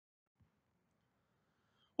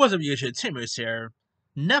What's up, YouTube? Timus here.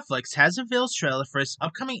 Netflix has unveiled a trailer for its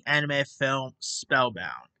upcoming anime film,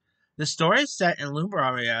 Spellbound. The story is set in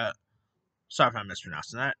Lumbaria, sorry if I'm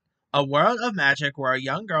mispronouncing that, a world of magic where a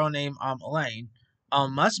young girl named Elaine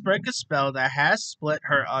must break a spell that has split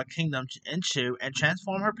her kingdom in two and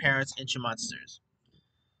transform her parents into monsters.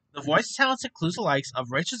 The voice talents includes the likes of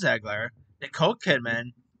Rachel Zegler, Nicole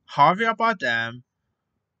Kidman, Javier Bardem,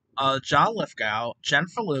 John Lithgow,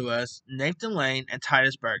 Jennifer Lewis, Nathan Lane, and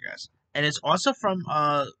Titus Burgess. And it's also from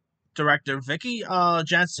director Vicky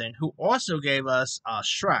Jensen, who also gave us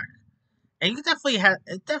Shrek. And it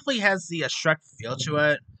definitely has the Shrek feel to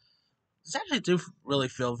it. This actually do really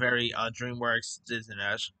feel very DreamWorks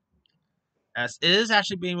Disney-ish. As it is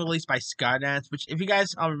actually being released by Skydance, which, if you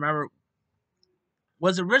guys remember,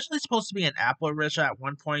 was originally supposed to be an Apple original at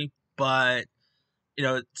one point, but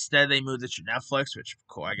instead they moved it to Netflix, which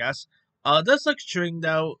cool, I guess. It does look intriguing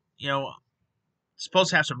though. Supposed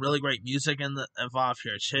to have some really great music involved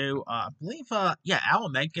here too. I believe,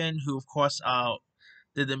 Alan Menken, who of course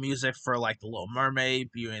did the music for like The Little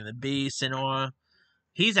Mermaid, Beauty and the Beast, and all.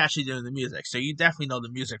 He's actually doing the music, so you definitely know the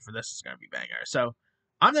music for this is going to be banger. So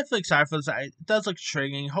I'm definitely excited for this. It does look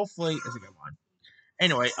intriguing. Hopefully, it's a good one.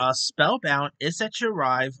 Anyway, Spellbound is set to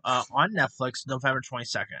arrive on Netflix November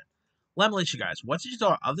 22nd. Let me let you guys, what did you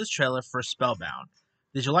thought of this trailer for Spellbound?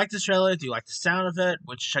 Did you like this trailer? Do you like the sound of it?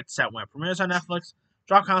 Would you check this out when it premieres on Netflix?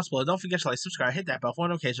 Drop comments below. Don't forget to like, subscribe, hit that bell for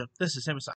notification. This is Sam.